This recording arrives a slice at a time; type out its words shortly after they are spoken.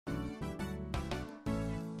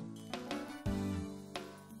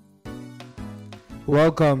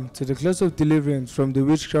Welcome to the class of Deliverance from the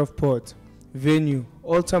Witchcraft Port. Venue,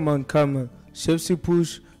 Altar Mount Carmel, CFC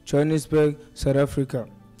PUSH, Johannesburg, South Africa.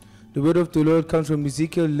 The word of the Lord comes from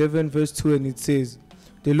Ezekiel 11 verse 2, and it says,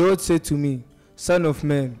 "The Lord said to me, Son of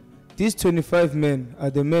man, these 25 men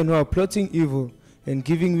are the men who are plotting evil and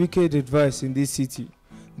giving wicked advice in this city.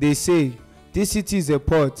 They say, this city is a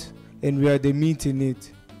port and we are the meat in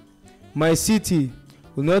it. My city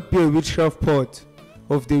will not be a witchcraft port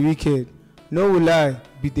of the wicked, nor will I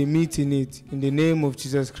be the meat in it, in the name of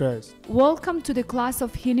Jesus Christ." Welcome to the class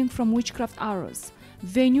of Healing from Witchcraft Arrows.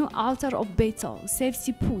 Venue, Altar of Bethel,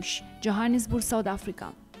 CFC PUSH, Johannesburg, South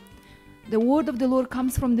Africa. The word of the Lord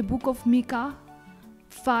comes from the book of Micah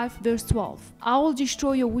 5 verse 12. "I will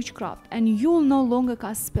destroy your witchcraft, and you will no longer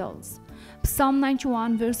cast spells." Psalm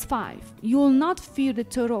 91 verse 5. "You will not fear the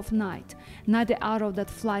terror of night, neither the arrow that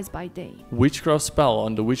flies by day." Witchcraft spell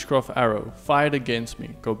on the witchcraft arrow fired against me.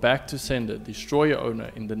 Go back to sender, destroy your owner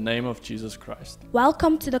in the name of Jesus Christ.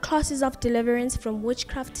 Welcome to the classes of Deliverance from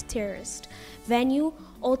Witchcraft Terrorist. Venue,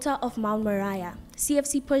 Altar of Mount Moriah,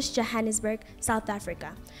 CFC PUSH, Johannesburg, South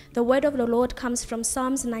Africa. The word of the Lord comes from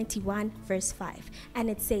Psalms 91 verse 5, and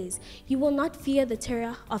it says, "You will not fear the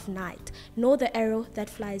terror of night, nor the arrow that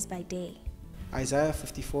flies by day." Isaiah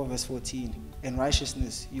 54 verse 14, "In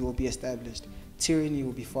righteousness you will be established. Tyranny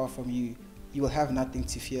will be far from you. You will have nothing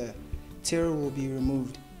to fear. Terror will be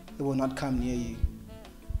removed. It will not come near you."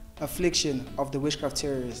 Affliction of the witchcraft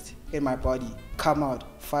terrorist in my body, come out,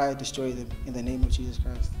 fire destroy them in the name of Jesus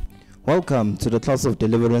Christ. Welcome to the class of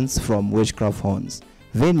Deliverance from Witchcraft Horns.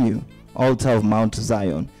 Venue, Altar of Mount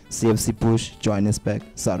Zion, CFC PUSH, Johannesburg,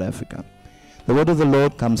 South Africa. The word of the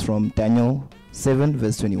Lord comes from Daniel 7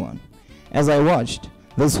 verse 21. "As I watched,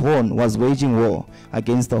 this horn was waging war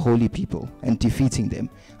against the holy people and defeating them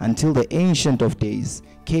until the Ancient of Days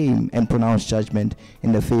came and pronounced judgment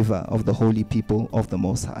in the favor of the holy people of the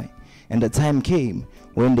Most High. And the time came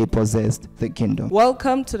when they possessed the kingdom."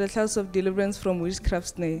 Welcome to the class of Deliverance from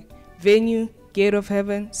Witchcraft Snare. Venue, Gate of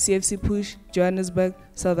Heaven, CFC PUSH, Johannesburg,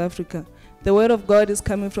 South Africa. The word of God is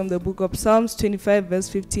coming from the book of Psalms 25 verse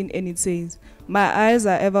 15, and it says, "My eyes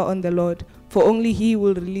are ever on the Lord, for only he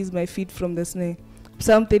will release my feet from the snare."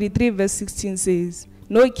 Psalm 33 verse 16 says,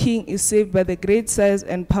 "No king is saved by the great size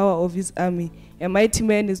and power of his army. A mighty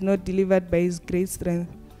man is not delivered by his great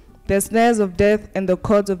strength. The snares of death and the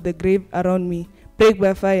cords of the grave around me break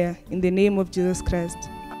by fire in the name of Jesus Christ."